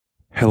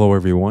Hello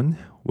everyone,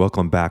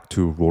 welcome back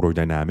to Rotor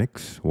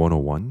Dynamics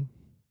 101.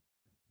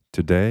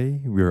 Today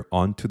we're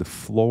on to the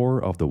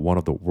floor of one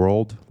of the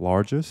world's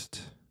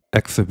largest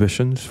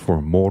exhibitions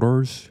for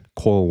motors,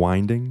 coil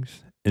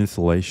windings,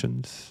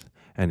 insulations,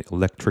 and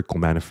electrical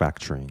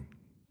manufacturing,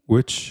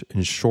 which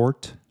in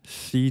short,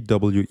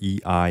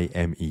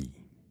 CWEIME.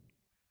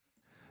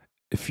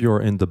 If you're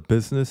in the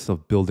business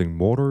of building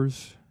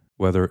motors,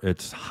 whether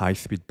it's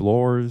high-speed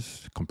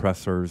blowers,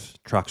 compressors,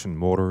 traction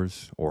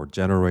motors, or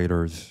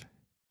generators,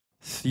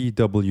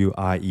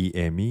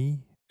 CWIEME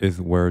is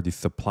where the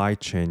supply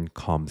chain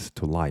comes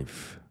to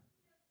life.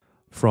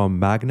 From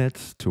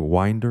magnets to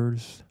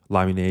winders,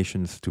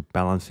 laminations to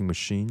balancing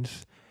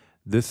machines,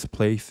 this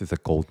place is a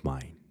gold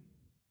mine.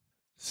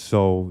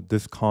 So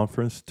this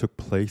conference took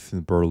place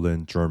in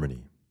Berlin,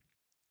 Germany.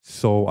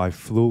 So I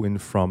flew in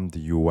from the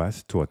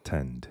US to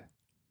attend.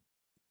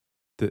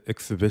 The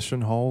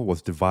exhibition hall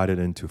was divided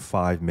into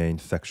 5 main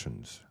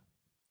sections.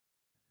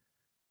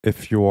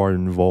 If you are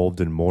involved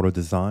in motor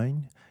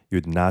design,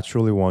 you'd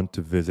naturally want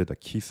to visit a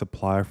key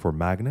supplier for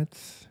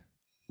magnets,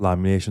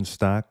 lamination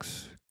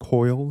stacks,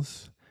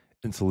 coils,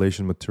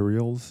 insulation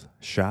materials,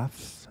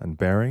 shafts, and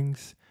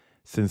bearings,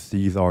 since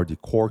these are the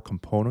core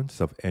components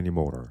of any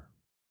motor.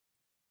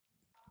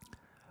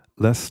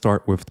 Let's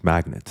start with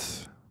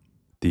magnets,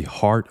 the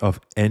heart of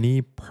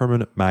any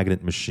permanent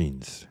magnet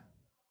machines.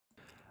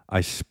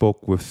 I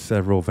spoke with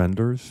several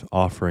vendors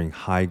offering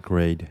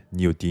high-grade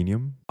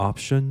neodymium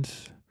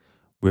options,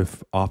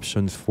 with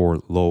options for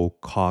low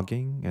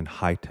cogging and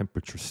high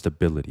temperature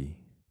stability.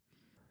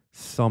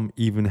 Some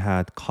even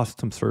had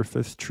custom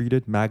surface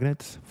treated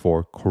magnets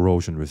for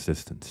corrosion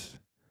resistance.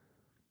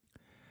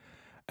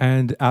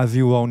 And as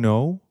you all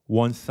know,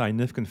 one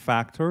significant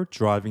factor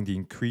driving the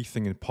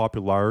increasing in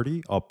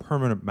popularity of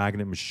permanent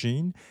magnet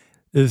machine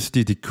is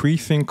the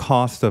decreasing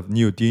cost of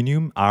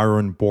neodymium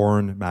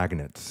iron-borne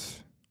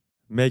magnets,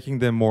 making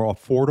them more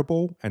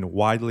affordable and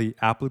widely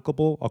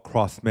applicable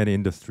across many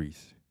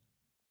industries.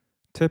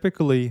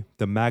 Typically,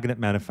 the magnet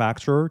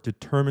manufacturer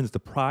determines the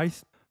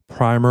price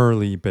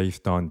primarily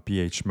based on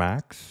BH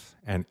max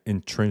and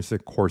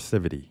intrinsic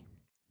coercivity.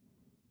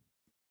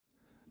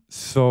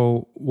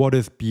 So, what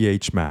is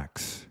BH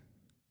max?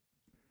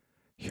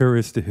 Here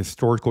is the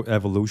historical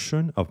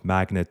evolution of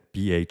magnet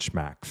BH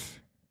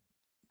max.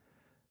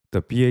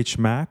 The BH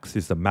max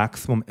is the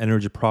maximum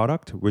energy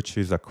product, which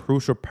is a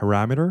crucial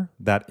parameter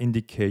that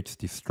indicates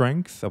the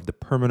strength of the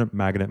permanent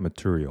magnet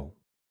material.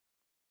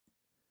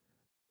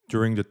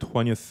 During the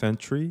 20th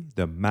century,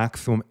 the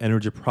maximum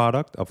energy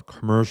product of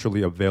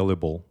commercially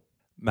available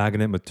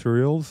magnet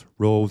materials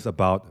rose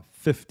about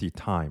 50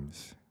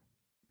 times.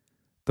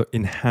 The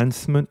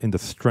enhancement in the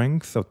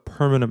strength of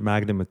permanent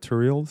magnet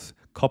materials,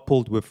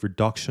 coupled with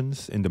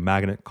reductions in the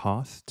magnet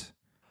cost,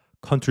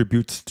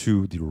 contributes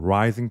to the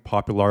rising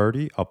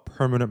popularity of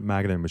permanent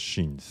magnet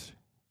machines.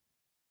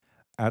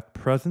 At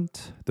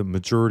present, the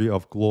majority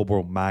of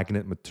global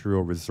magnet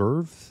material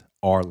reserves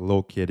are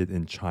located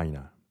in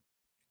China.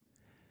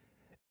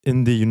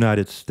 In the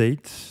United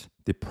States,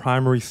 the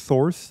primary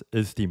source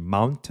is the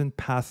Mountain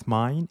Pass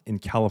mine in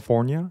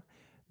California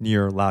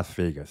near Las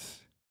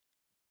Vegas.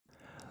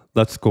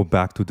 Let's go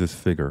back to this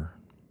figure.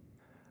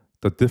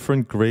 The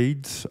different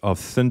grades of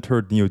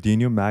sintered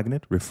neodymium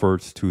magnet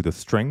refers to the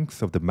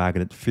strength of the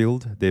magnet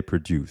field they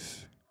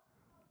produce.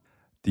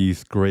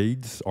 These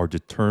grades are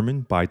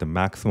determined by the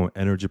maximum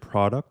energy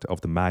product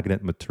of the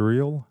magnet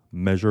material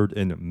measured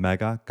in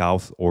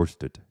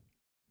mega-Gauss-Oersted.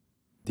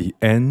 The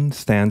N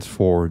stands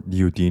for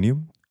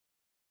neodymium.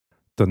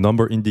 The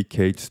number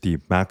indicates the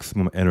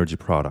maximum energy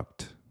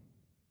product.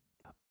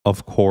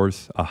 Of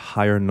course, a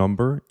higher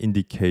number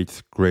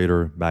indicates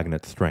greater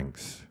magnet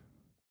strength.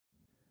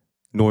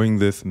 Knowing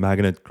this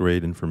magnet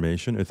grade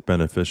information is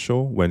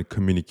beneficial when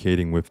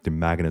communicating with the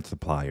magnet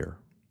supplier.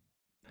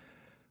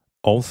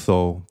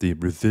 Also, the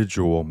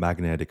residual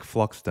magnetic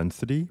flux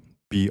density,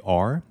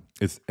 BR,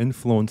 is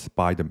influenced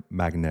by the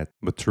magnet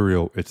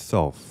material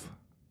itself.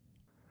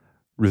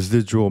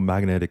 Residual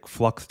magnetic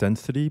flux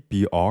density,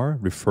 BR,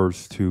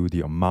 refers to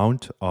the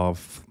amount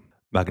of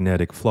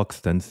magnetic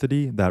flux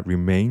density that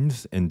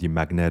remains in the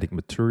magnetic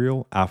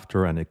material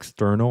after an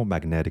external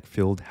magnetic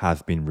field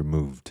has been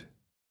removed.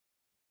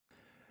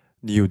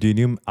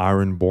 Neodymium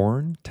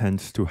iron-borne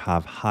tends to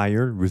have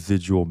higher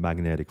residual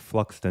magnetic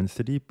flux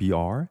density,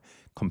 BR,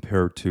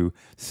 compared to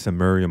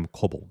samarium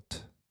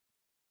cobalt.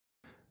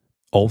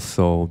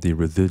 Also, the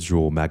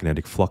residual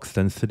magnetic flux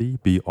density,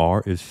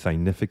 BR, is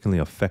significantly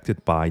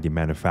affected by the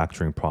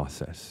manufacturing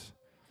process.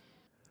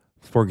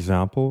 For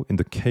example, in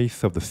the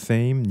case of the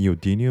same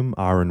neodymium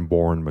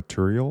iron-borne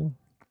material,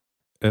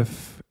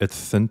 if it's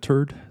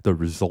sintered, the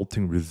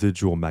resulting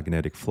residual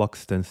magnetic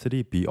flux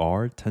density,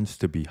 BR, tends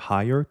to be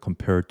higher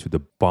compared to the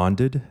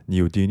bonded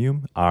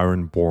neodymium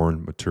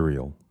iron-borne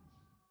material.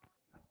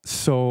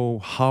 So,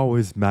 how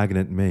is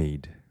magnet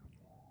made?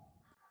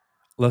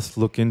 Let's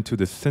look into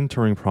the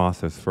sintering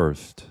process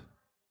first.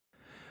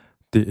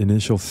 The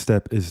initial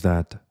step is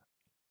that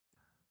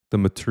the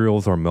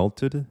materials are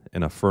melted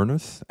in a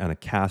furnace and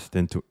cast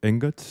into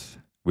ingots,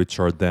 which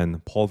are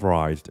then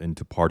pulverized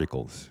into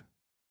particles.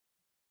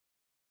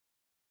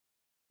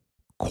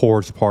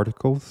 Coarse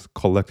particles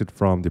collected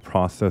from the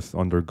process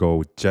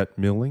undergo jet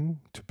milling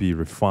to be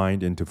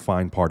refined into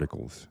fine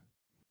particles.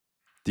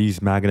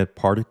 These magnet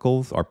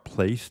particles are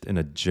placed in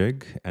a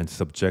jig and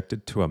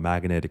subjected to a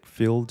magnetic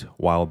field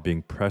while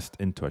being pressed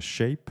into a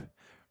shape,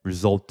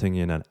 resulting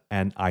in an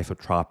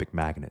anisotropic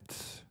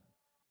magnets.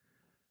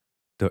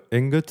 The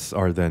ingots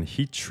are then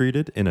heat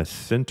treated in a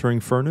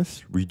sintering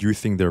furnace,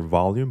 reducing their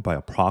volume by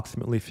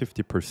approximately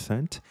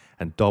 50%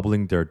 and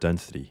doubling their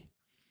density.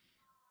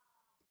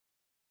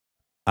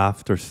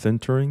 After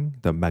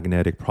sintering, the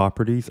magnetic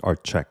properties are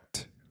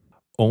checked.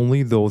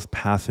 Only those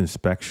pass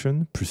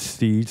inspection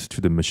proceeds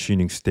to the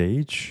machining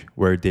stage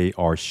where they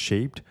are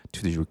shaped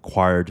to the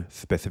required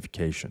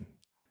specification.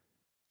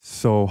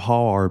 So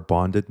how are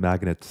bonded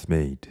magnets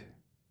made?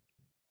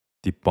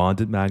 The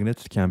bonded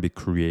magnets can be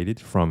created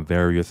from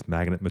various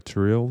magnet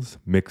materials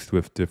mixed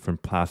with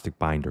different plastic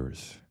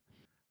binders.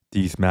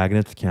 These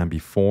magnets can be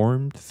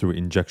formed through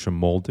injection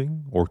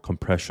molding or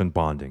compression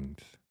bondings.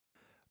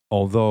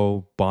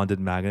 Although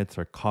bonded magnets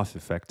are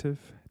cost-effective,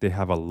 they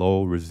have a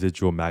low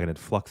residual magnet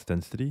flux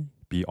density,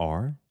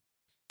 BR,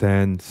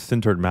 than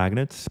sintered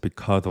magnets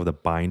because of the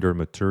binder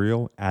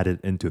material added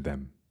into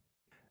them.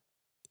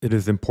 It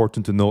is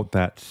important to note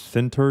that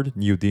sintered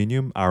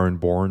neodymium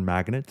iron-boron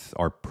magnets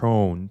are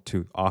prone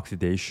to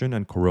oxidation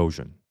and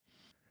corrosion.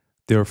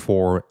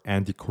 Therefore,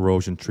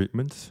 anti-corrosion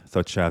treatments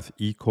such as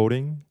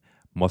e-coating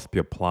must be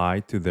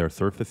applied to their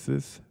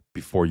surfaces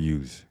before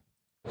use.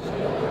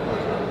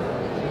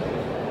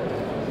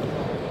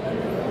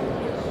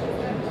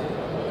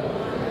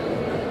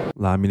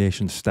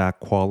 Lamination stack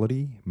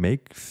quality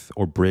makes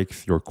or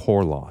breaks your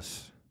core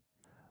loss.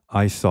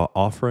 I saw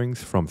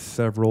offerings from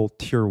several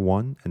Tier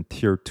 1 and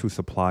Tier 2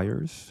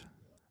 suppliers,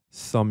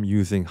 some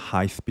using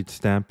high-speed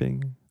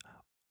stamping,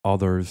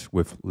 others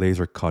with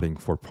laser cutting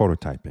for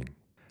prototyping.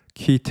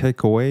 Key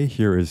takeaway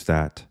here is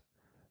that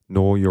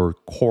know your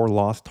core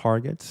loss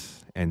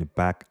targets and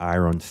back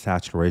iron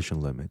saturation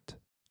limit.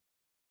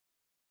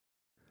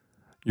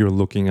 You're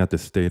looking at the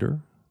stator,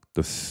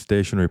 the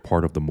stationary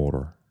part of the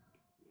motor.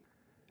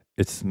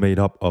 It's made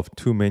up of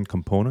two main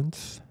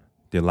components,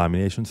 the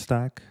lamination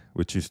stack,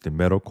 which is the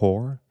metal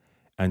core,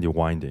 and the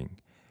winding,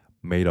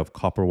 made of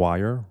copper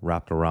wire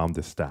wrapped around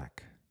the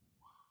stack.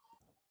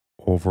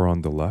 Over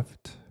on the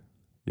left,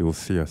 you will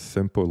see a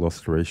simple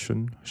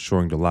illustration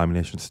showing the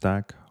lamination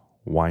stack,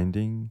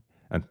 winding,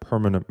 and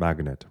permanent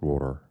magnet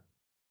rotor.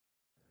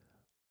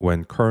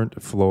 When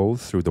current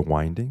flows through the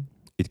winding,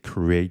 it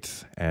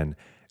creates an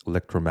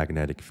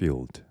electromagnetic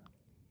field.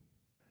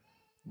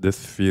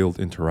 This field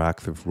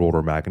interacts with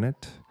rotor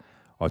magnet,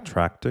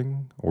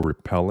 attracting or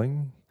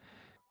repelling,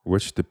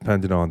 which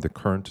depended on the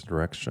current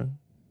direction,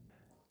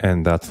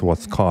 and that's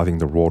what's causing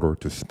the rotor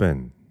to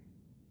spin.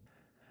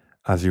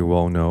 As you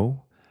well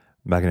know,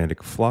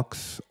 magnetic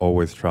flux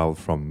always travels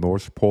from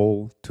North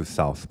Pole to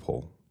South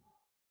Pole,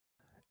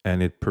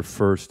 and it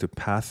prefers to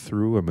pass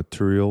through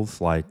materials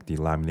like the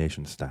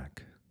lamination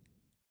stack.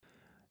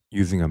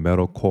 Using a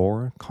metal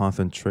core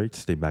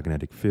concentrates the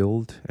magnetic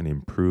field and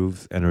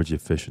improves energy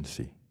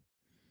efficiency.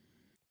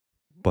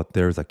 But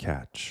there's a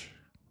catch.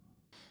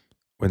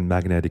 When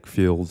magnetic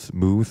fields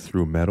move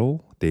through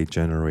metal, they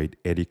generate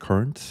eddy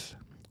currents,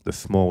 the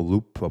small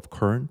loop of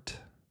current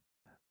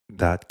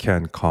that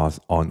can cause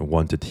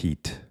unwanted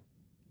heat.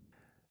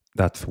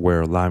 That's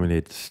where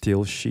laminated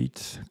steel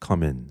sheets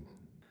come in.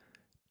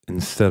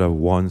 Instead of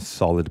one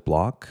solid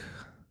block,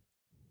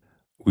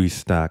 we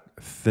stack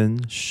a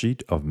thin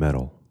sheet of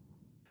metal.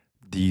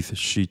 These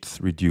sheets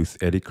reduce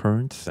eddy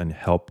currents and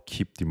help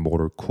keep the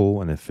motor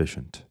cool and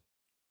efficient.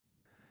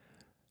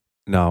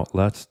 Now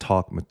let's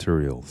talk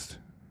materials.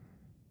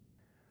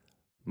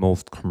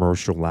 Most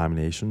commercial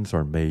laminations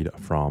are made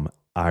from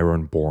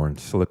iron-boron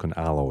silicon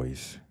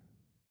alloys,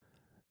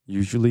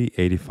 usually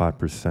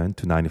 85%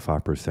 to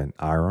 95%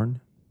 iron,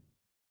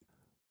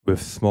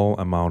 with small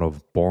amount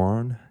of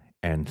boron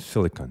and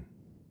silicon.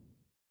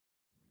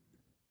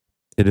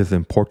 It is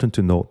important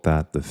to note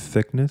that the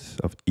thickness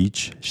of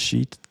each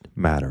sheet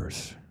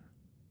matters.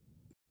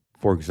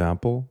 For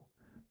example,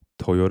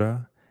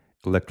 Toyota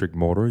electric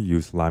motor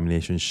used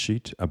lamination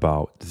sheet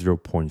about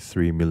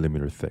 0.3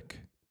 millimeter thick.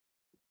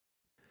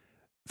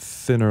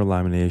 Thinner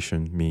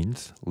lamination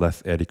means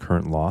less eddy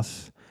current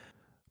loss,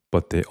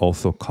 but they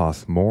also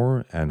cost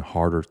more and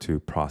harder to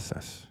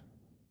process.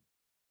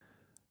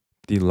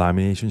 The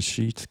lamination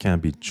sheets can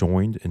be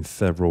joined in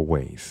several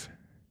ways: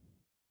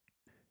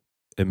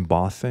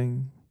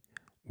 embossing,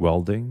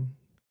 welding,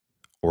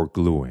 or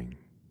gluing.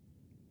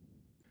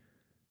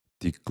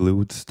 The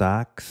glued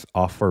stacks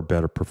offer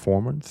better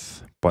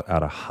performance, but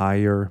at a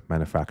higher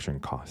manufacturing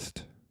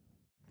cost.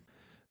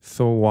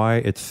 So why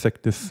is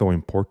thickness so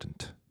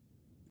important?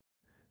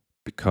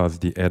 Because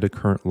the eddy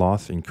current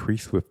loss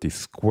increases with the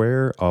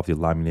square of the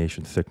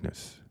lamination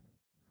thickness.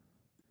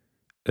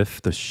 If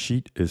the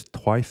sheet is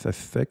twice as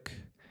thick,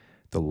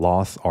 the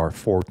loss are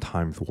 4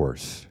 times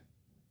worse.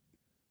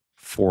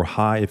 For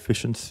high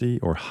efficiency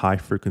or high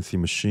frequency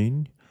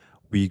machine,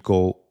 we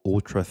go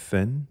ultra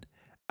thin,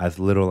 as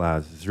little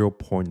as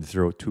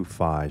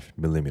 0.025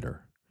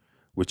 millimeter,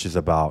 which is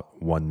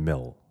about 1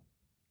 mil.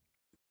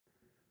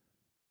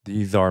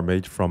 These are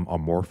made from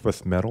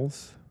amorphous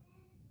metals,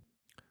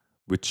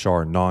 which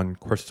are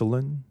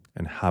non-crystalline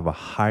and have a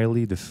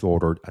highly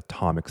disordered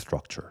atomic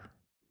structure.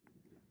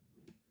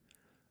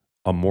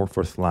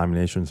 Amorphous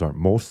laminations are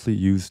mostly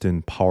used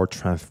in power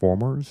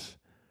transformers,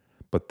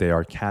 but they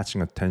are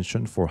catching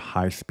attention for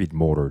high-speed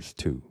motors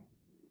too.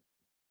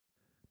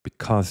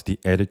 Because the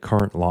eddy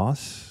current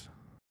loss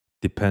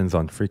depends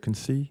on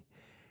frequency,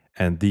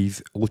 and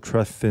these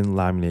ultra-thin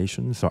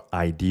laminations are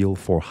ideal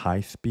for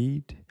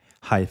high-speed,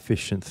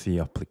 high-efficiency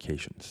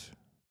applications.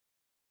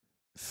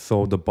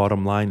 So the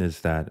bottom line is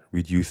that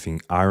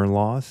reducing iron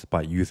loss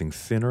by using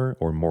thinner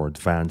or more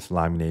advanced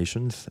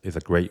laminations is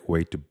a great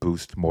way to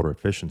boost motor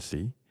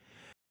efficiency,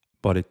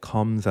 but it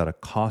comes at a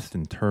cost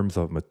in terms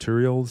of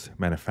materials,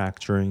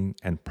 manufacturing,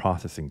 and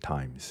processing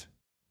times.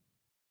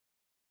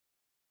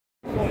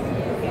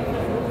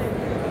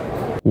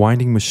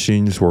 Winding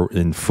machines were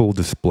in full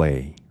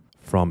display,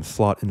 from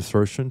slot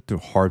insertion to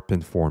hard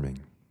pin forming.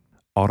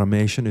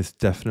 Automation is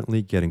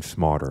definitely getting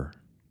smarter.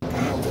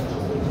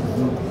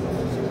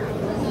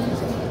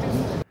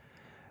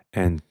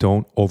 And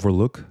don't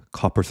overlook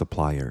copper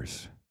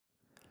suppliers.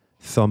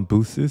 Some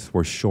booths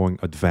were showing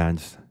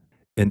advanced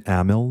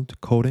enameled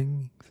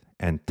coatings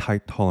and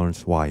tight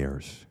tolerance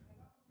wires.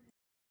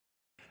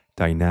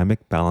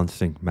 Dynamic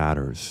balancing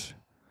matters,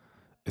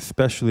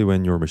 especially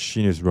when your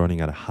machine is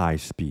running at a high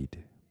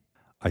speed.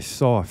 I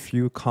saw a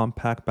few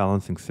compact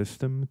balancing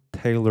systems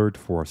tailored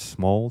for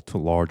small to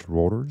large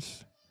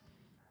rotors,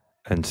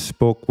 and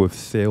spoke with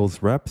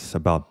sales reps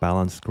about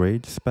balance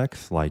grade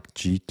specs like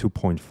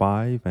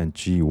G2.5 and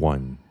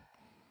G1.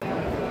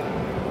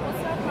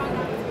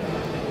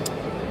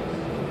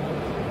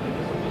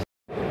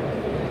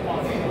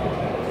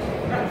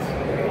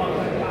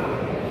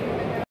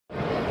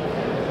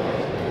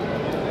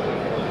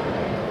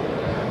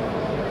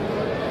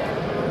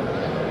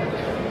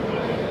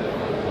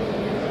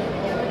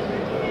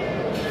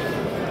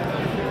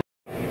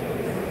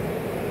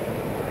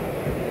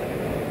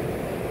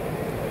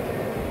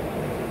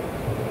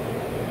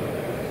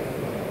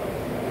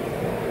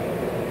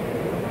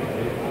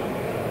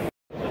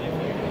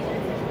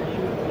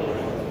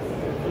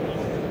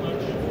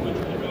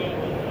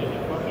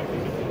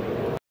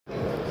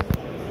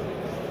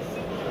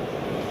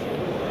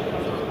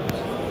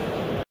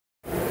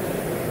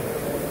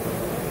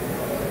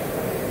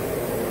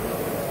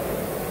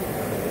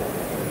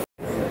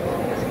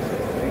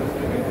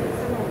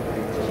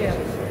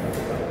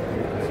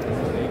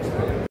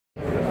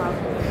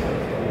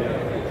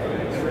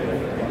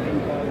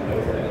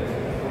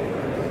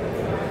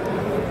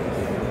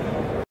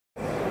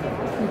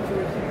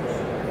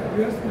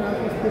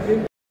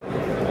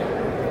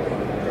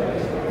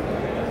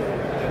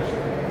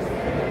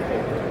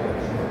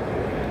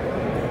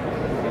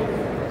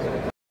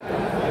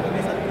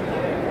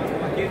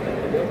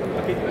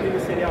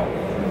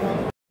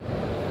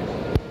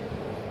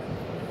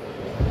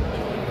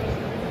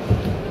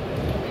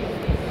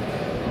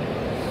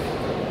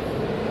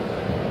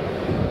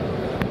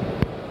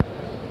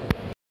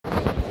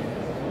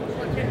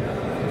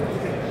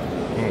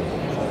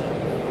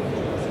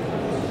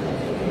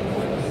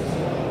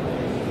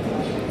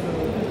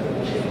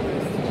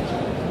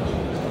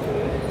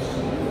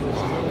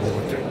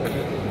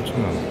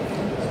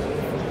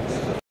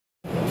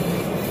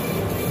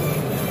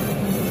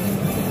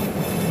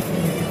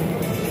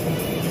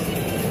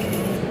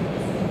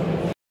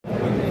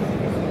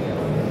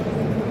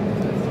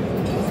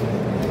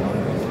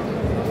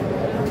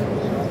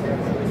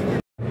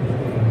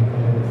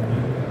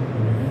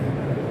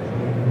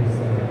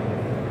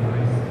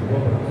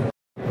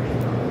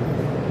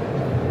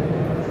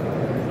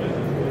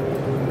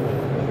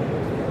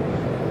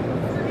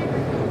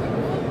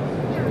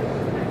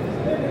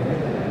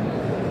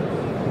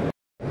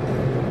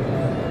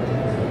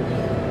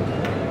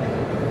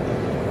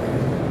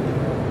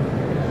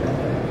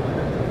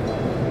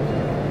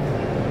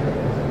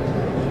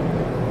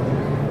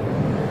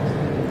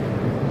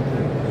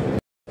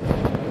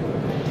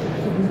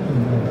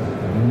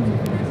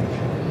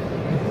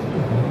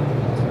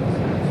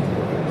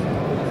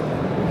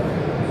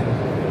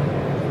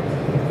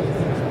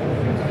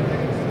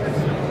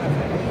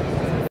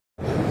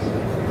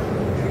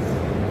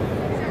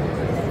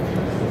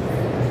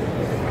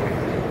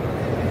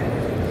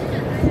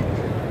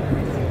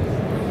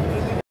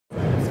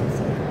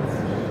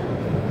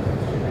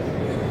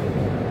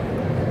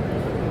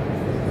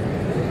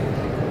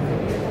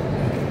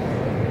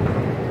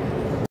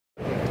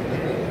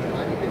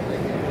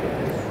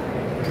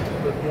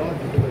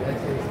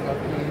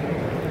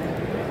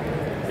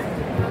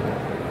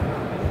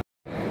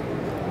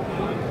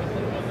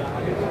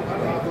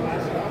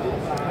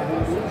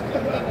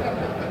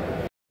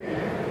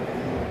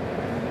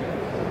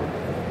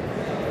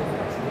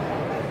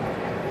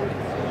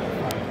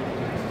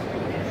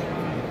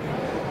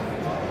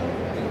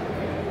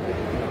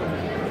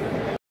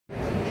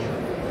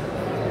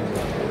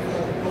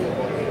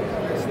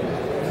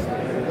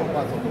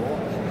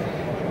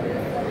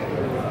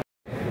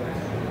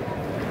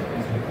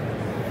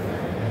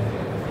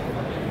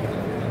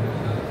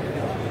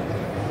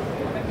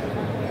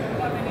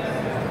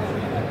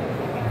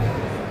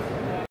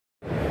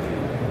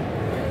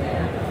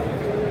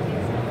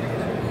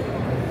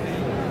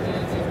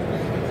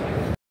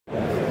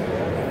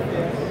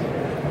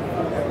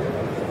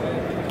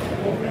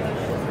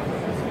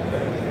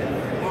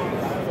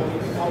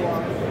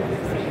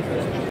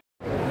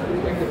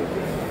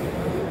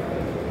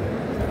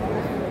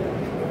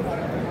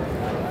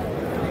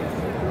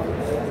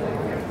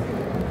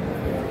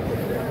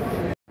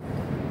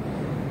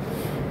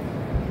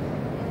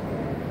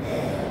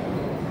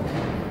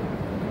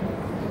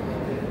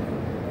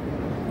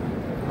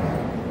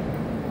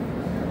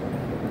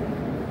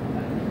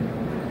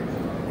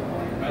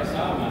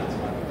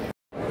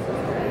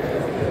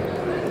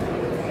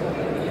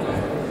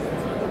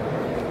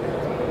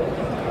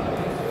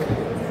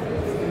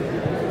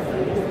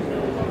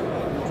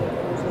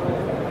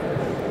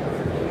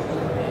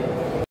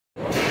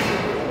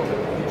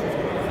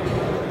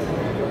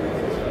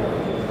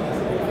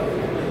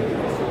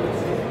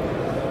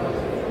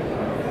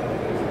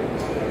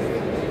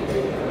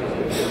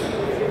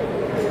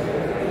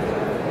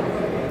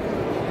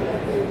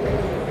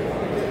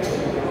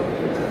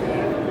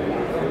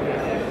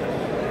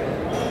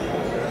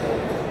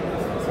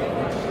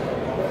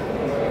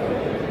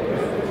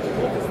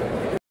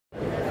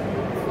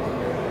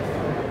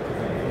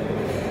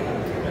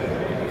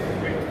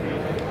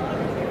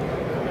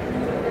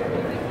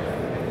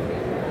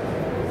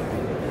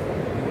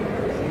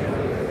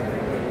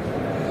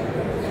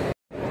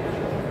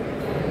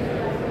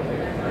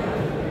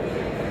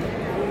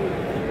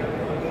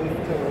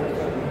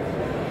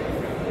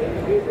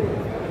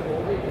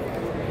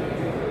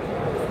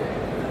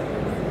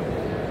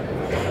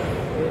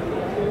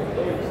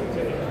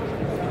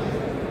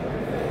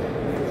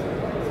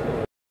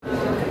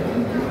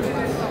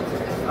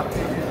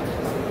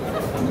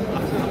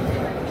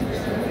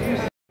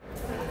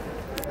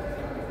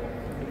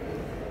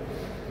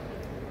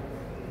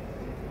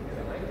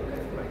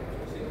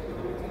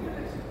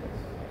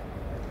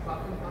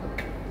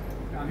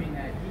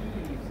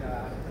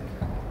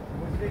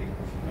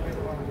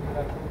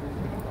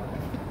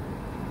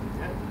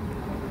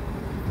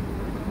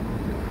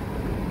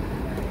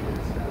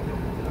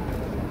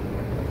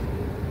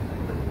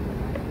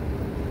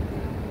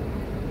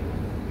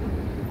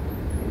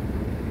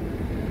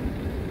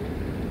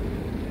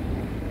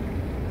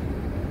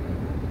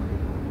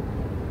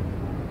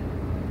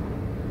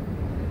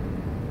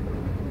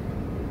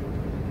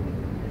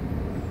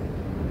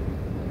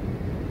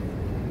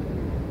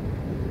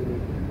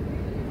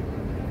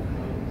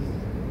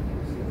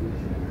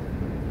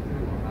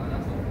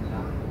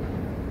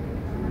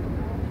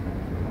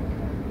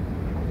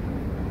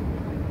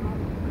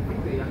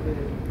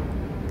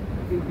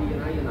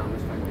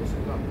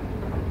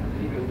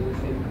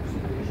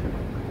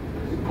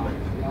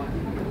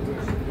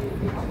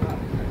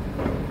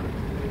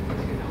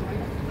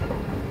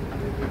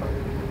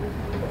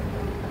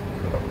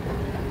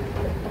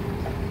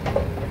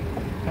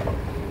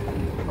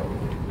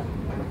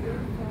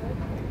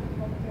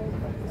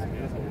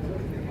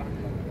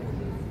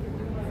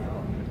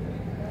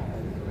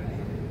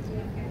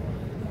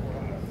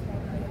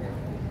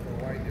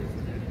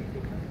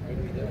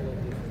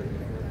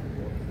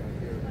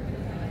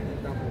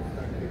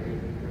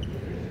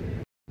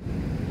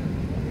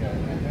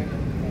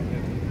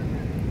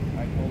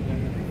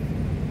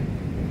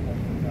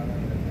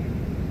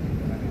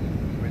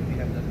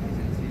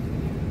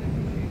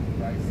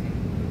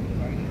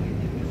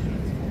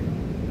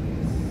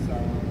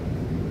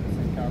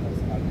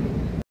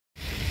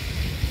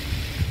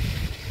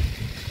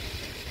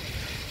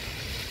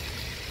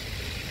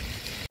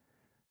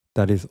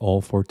 That is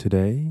all for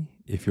today.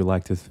 If you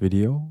like this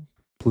video,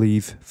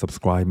 please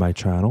subscribe my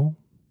channel.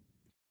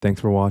 Thanks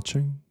for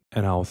watching,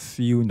 and I'll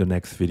see you in the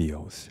next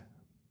videos.